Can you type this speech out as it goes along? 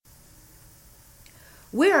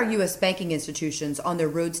Where are U.S. banking institutions on their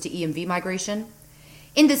roads to EMV migration?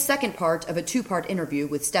 In this second part of a two-part interview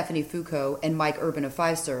with Stephanie Foucault and Mike Urban of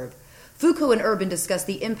Fiserv, Foucault and Urban discuss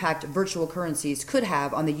the impact virtual currencies could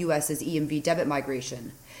have on the U.S.'s EMV debit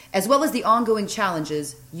migration, as well as the ongoing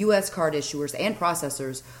challenges U.S. card issuers and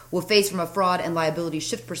processors will face from a fraud and liability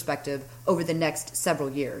shift perspective over the next several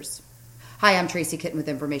years. Hi, I'm Tracy Kitten with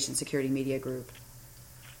Information Security Media Group.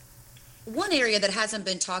 One area that hasn't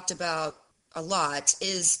been talked about a lot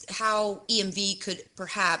is how EMV could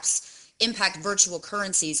perhaps impact virtual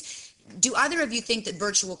currencies. Do either of you think that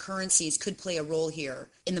virtual currencies could play a role here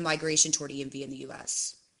in the migration toward EMV in the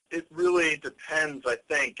U.S.? It really depends, I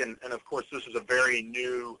think, and of course this is a very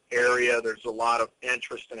new area. There's a lot of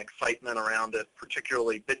interest and excitement around it,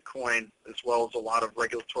 particularly Bitcoin, as well as a lot of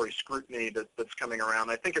regulatory scrutiny that's coming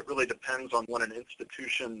around. I think it really depends on what an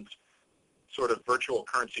institution's sort of virtual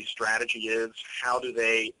currency strategy is. How do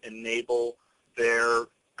they enable their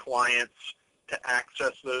clients to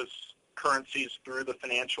access those currencies through the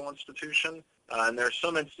financial institution? And there are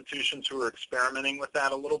some institutions who are experimenting with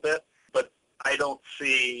that a little bit, but I don't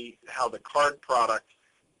see how the card product,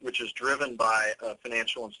 which is driven by a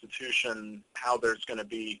financial institution, how there's going to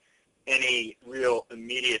be any real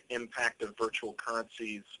immediate impact of virtual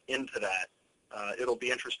currencies into that. It'll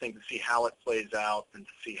be interesting to see how it plays out and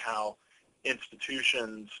to see how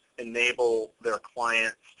institutions enable their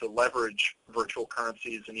clients to leverage virtual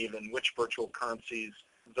currencies and even which virtual currencies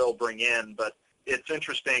they'll bring in. But it's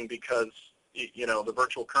interesting because, you know, the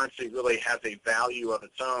virtual currency really has a value of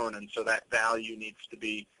its own, and so that value needs to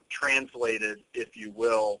be translated, if you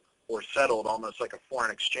will, or settled almost like a foreign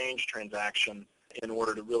exchange transaction in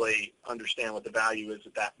order to really understand what the value is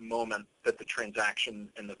at that moment that the transaction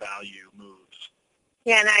and the value moves.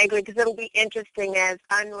 Yeah, and I agree, because it'll be interesting, as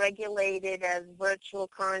unregulated as virtual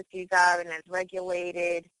currencies are and as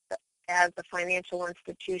regulated as the financial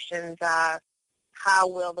institutions are, how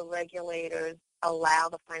will the regulators allow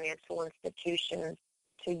the financial institutions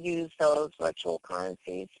to use those virtual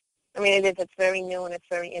currencies? I mean, it's very new, and it's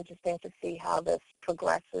very interesting to see how this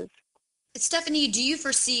progresses. Stephanie, do you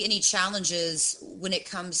foresee any challenges when it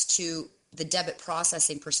comes to the debit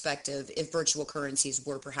processing perspective if virtual currencies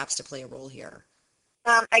were perhaps to play a role here?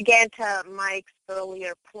 Again, to Mike's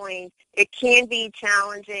earlier point, it can be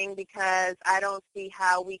challenging because I don't see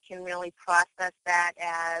how we can really process that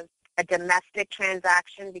as a domestic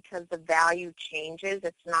transaction because the value changes.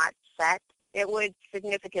 It's not set. It would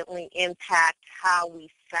significantly impact how we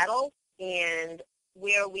settle and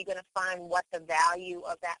where are we going to find what the value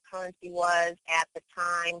of that currency was at the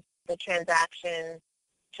time the transaction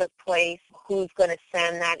took place, who's going to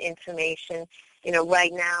send that information. You know,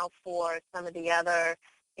 right now for some of the other,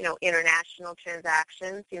 international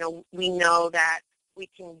transactions, we know that we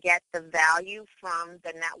can get the value from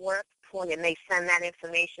the network, and they send that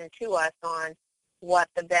information to us on what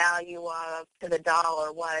the value of to the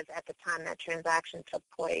dollar was at the time that transaction took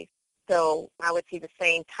place. So I would see the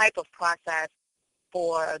same type of process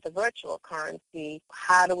for the virtual currency.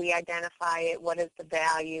 How do we identify it? What is the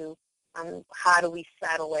value? How do we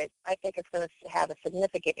settle it? I think it's going to have a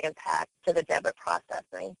significant impact to the debit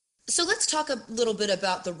processing. So let's talk a little bit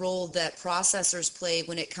about the role that processors play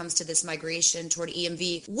when it comes to this migration toward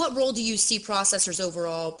EMV. What role do you see processors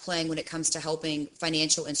overall playing when it comes to helping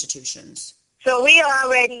financial institutions? So we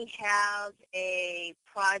already have a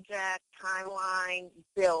project timeline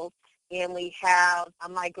built, and we have a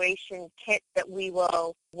migration kit that we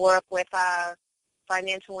will work with our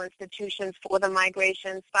financial institutions for the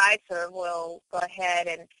migrations. Fiserv will go ahead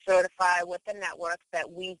and certify with the networks that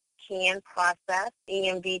we can process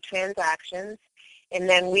EMV transactions, and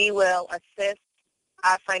then we will assist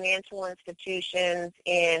our financial institutions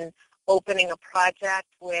in opening a project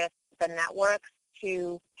with the networks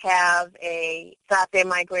to have a start their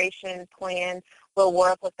migration plan. We'll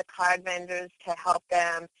work with the card vendors to help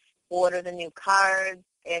them order the new cards,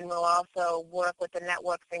 and we'll also work with the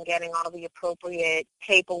networks in getting all the appropriate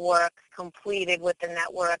paperwork completed with the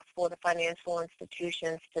networks for the financial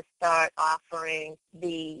institutions to start offering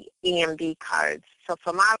the EMV cards. So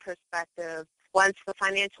from our perspective, once the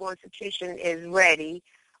financial institution is ready,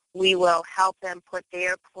 we will help them put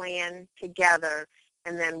their plan together,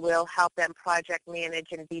 and then we'll help them project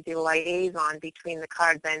manage and be the liaison between the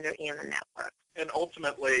card vendor and the network. And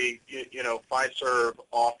ultimately, Fiserv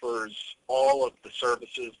offers all of the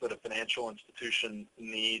services that a financial institution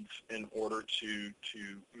needs in order to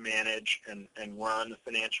manage and run a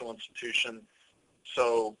financial institution.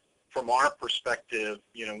 So from our perspective,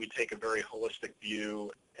 we take a very holistic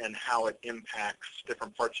view and how it impacts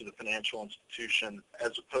different parts of the financial institution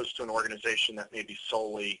as opposed to an organization that may be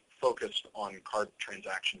solely focused on card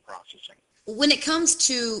transaction processing. When it comes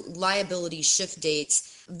to liability shift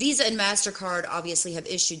dates, Visa and MasterCard obviously have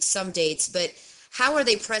issued some dates, but how are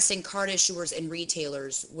they pressing card issuers and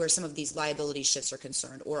retailers where some of these liability shifts are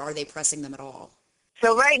concerned, or are they pressing them at all?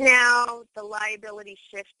 So right now, the liability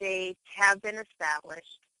shift dates have been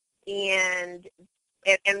established, and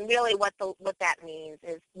really what that means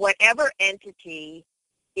is whatever entity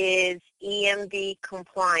is EMV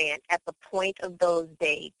compliant at the point of those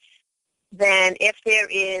dates, then if there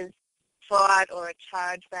is fraud or a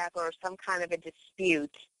chargeback or some kind of a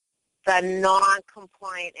dispute, the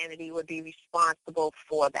non-compliant entity would be responsible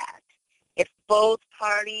for that. If both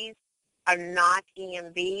parties are not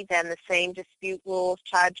EMV, then the same dispute rules,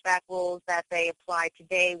 chargeback rules that they apply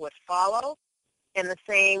today would follow. And the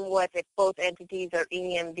same with if both entities are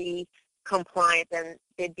EMV compliant, then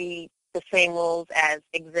there'd be the same rules as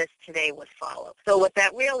exist today would follow. So what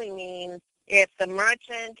that really means, if the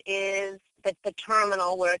merchant is the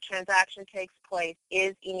terminal where a transaction takes place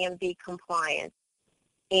is EMV compliant,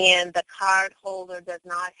 and the card holder does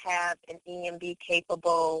not have an EMV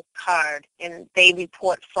capable card, and they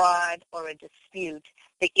report fraud or a dispute,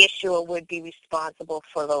 the issuer would be responsible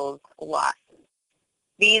for those losses.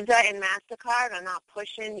 Visa and MasterCard are not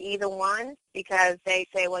pushing either one because they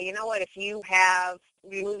say, well, you know what, if you have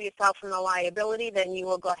removed yourself from the liability, then you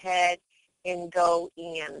will go ahead and go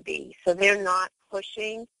EMV. So they're not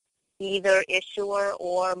pushing either issuer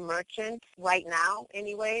or merchant right now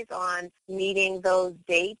anyways on meeting those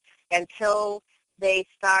dates until they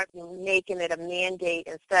start making it a mandate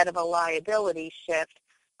instead of a liability shift.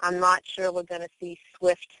 I'm not sure we're going to see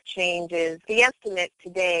swift changes. The estimate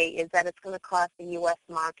today is that it's going to cost the U.S.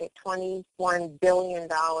 market $21 billion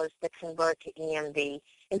to convert to EMV,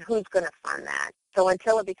 and who's going to fund that? So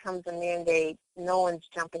until it becomes a mandate, no one's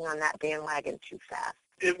jumping on that bandwagon too fast.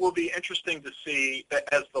 It will be interesting to see that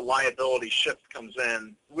as the liability shift comes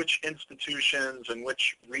in, which institutions and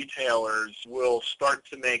which retailers will start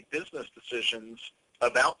to make business decisions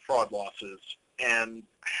about fraud losses and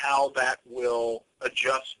how that will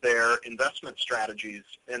adjust their investment strategies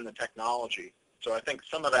in the technology. So I think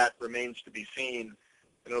some of that remains to be seen,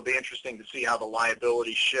 and it'll be interesting to see how the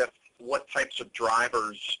liability shift, what types of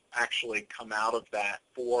drivers actually come out of that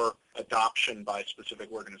for adoption by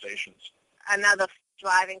specific organizations. Another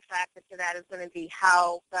driving factor to that is going to be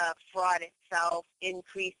how the fraud itself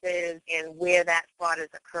increases and where that fraud is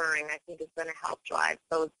occurring. I think is going to help drive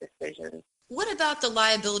those decisions. What about the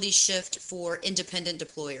liability shift for independent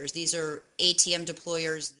deployers? These are ATM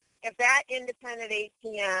deployers. If that independent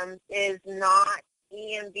ATM is not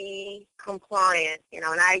EMV compliant, and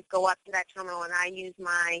I go up to that terminal and I use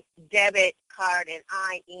my debit card and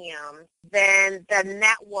I am, then the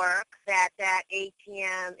network that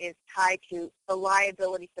ATM is tied to, the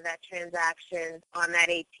liability for that transaction on that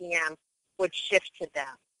ATM would shift to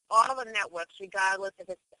them. All the networks, regardless if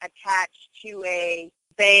it's attached to a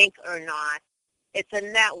bank or not, it's a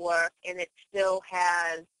network, and it still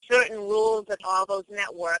has certain rules that all those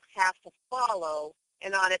networks have to follow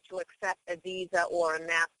in order to accept a Visa or a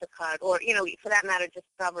MasterCard or, for that matter,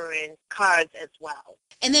 Discover cards as well.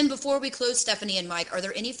 And then before we close, Stephanie and Mike, are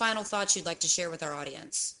there any final thoughts you'd like to share with our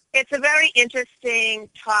audience? It's a very interesting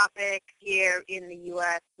topic here in the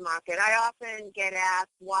U.S. market. I often get asked,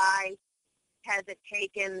 why has it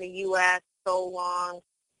taken the U.S. so long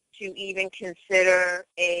to even consider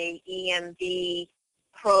a EMV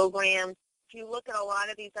program? If you look at a lot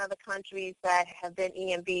of these other countries that have been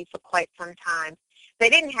EMV for quite some time, they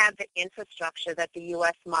didn't have the infrastructure that the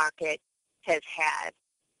U.S. market has had.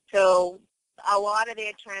 So a lot of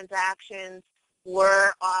their transactions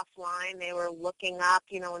were offline. They were looking up,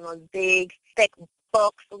 in those big, thick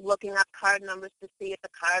books, looking up card numbers to see if the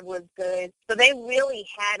card was good. So they really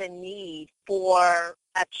had a need for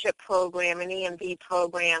a chip program, an EMV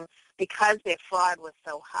program, because their fraud was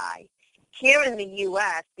so high. Here in the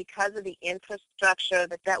U.S., because of the infrastructure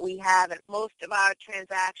that we have, and most of our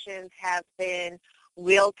transactions have been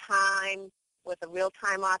real-time with a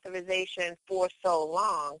real-time authorization for so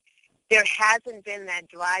long, there hasn't been that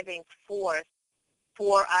driving force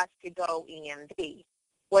for us to go EMV.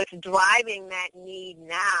 What's driving that need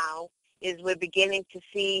now is we're beginning to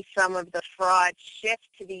see some of the fraud shift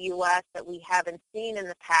to the U.S. that we haven't seen in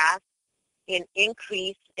the past, an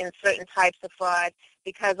increase in certain types of fraud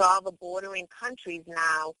because all the bordering countries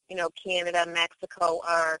now, Canada, Mexico,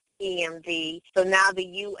 are EMV. So now the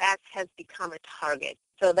U.S. has become a target.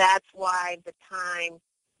 So that's why the time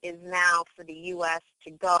is now for the U.S.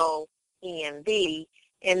 to go EMV.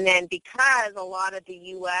 And then because a lot of the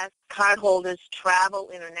U.S. cardholders travel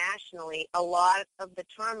internationally, a lot of the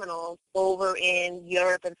terminals over in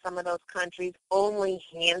Europe and some of those countries only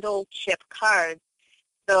handle chip cards.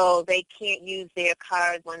 So they can't use their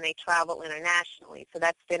cards when they travel internationally. So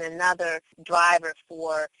that's been another driver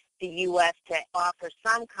for the U.S. to offer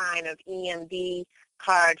some kind of EMV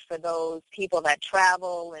card for those people that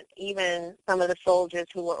travel, and even some of the soldiers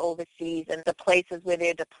who were overseas and the places where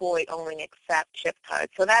they're deployed only accept chip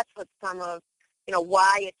cards. So that's what some of,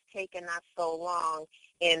 why it's taken us so long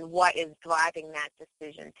and what is driving that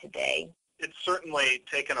decision today. It's certainly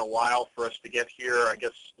taken a while for us to get here. I guess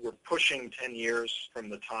we're pushing 10 years from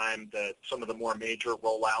the time that some of the more major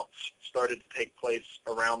rollouts started to take place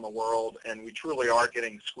around the world, and we truly are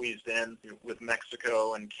getting squeezed in with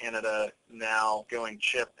Mexico and Canada now going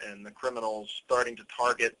chip, and the criminals starting to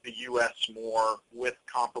target the U.S. more with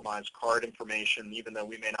compromised card information. Even though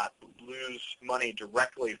we may not lose money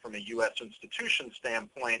directly from a U.S. institution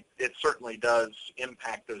standpoint, it certainly does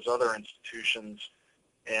impact those other institutions,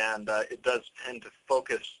 and it does tend to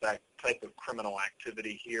focus that type of criminal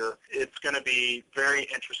activity here. It's going to be very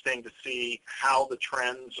interesting to see how the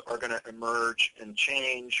trends are going to emerge and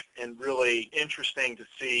change, and really interesting to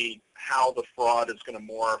see how the fraud is going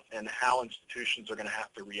to morph and how institutions are going to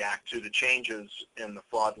have to react to the changes in the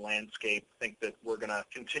fraud landscape. I think that we're going to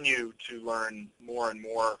continue to learn more and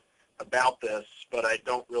more about this, but I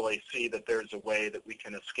don't really see that there's a way that we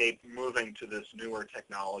can escape moving to this newer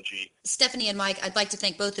technology. Stephanie and Mike, I'd like to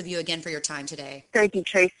thank both of you again for your time today. Thank you,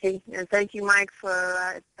 Tracy, and thank you, Mike,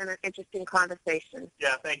 for an interesting conversation.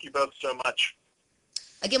 Yeah, thank you both so much.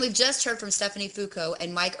 Again, we've just heard from Stephanie Foucault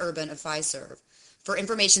and Mike Urban of Fiserv. For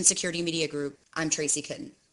Information Security Media Group, I'm Tracy Kitten.